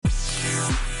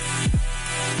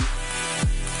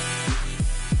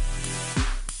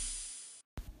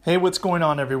Hey, what's going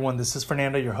on, everyone? This is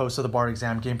Fernando, your host of the Bar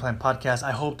Exam Game Plan Podcast. I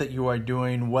hope that you are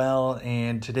doing well.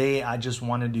 And today I just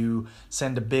wanted to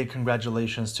send a big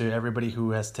congratulations to everybody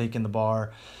who has taken the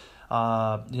bar.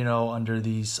 Under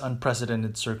these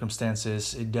unprecedented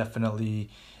circumstances,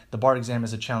 the bar exam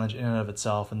is a challenge in and of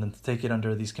itself. And then to take it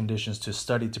under these conditions, to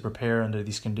study, to prepare under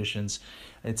these conditions,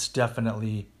 it's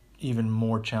definitely even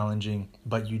more challenging,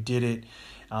 but you did it.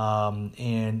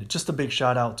 And just a big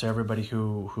shout out to everybody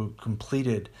who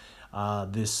completed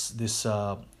this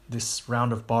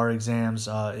round of bar exams.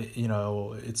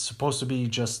 It's supposed to be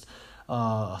just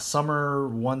a summer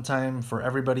one time for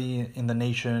everybody in the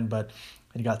nation, but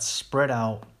it got spread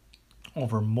out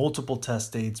over multiple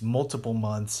test dates, multiple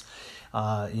months.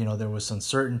 There was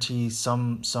uncertainty.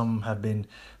 Some have been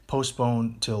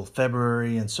postponed till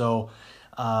February, and so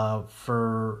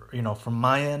from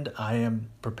my end, I am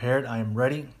prepared. I am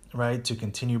ready, right, to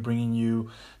continue bringing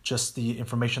you just the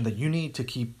information that you need to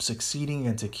keep succeeding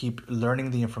and to keep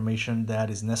learning the information that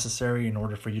is necessary in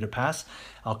order for you to pass.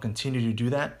 I'll continue to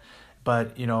do that.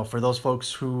 But, for those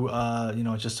folks who,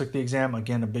 just took the exam,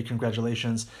 again, a big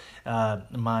congratulations.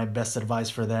 My best advice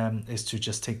for them is to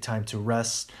just take time to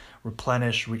rest,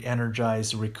 replenish,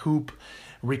 re-energize, recoup,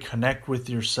 reconnect with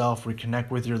yourself,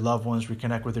 reconnect with your loved ones,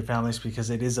 reconnect with your families,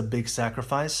 because it is a big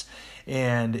sacrifice,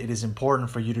 and it is important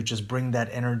for you to just bring that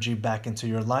energy back into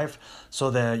your life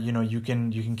so that you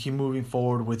can keep moving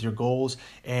forward with your goals,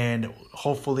 and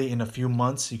hopefully in a few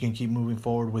months you can keep moving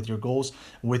forward with your goals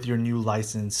with your new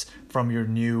license from your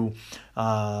new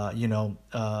from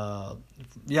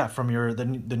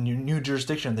the new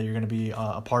jurisdiction that you're going to be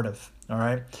a part of. All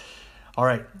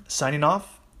right, signing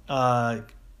off.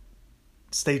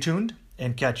 Stay tuned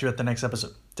and catch you at the next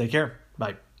episode. Take care.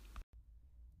 Bye.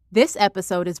 This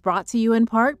episode is brought to you in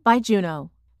part by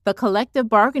Juno, the collective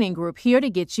bargaining group here to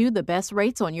get you the best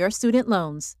rates on your student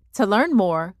loans. To learn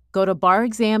more, go to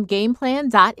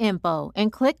barexamgameplan.info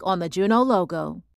and click on the Juno logo.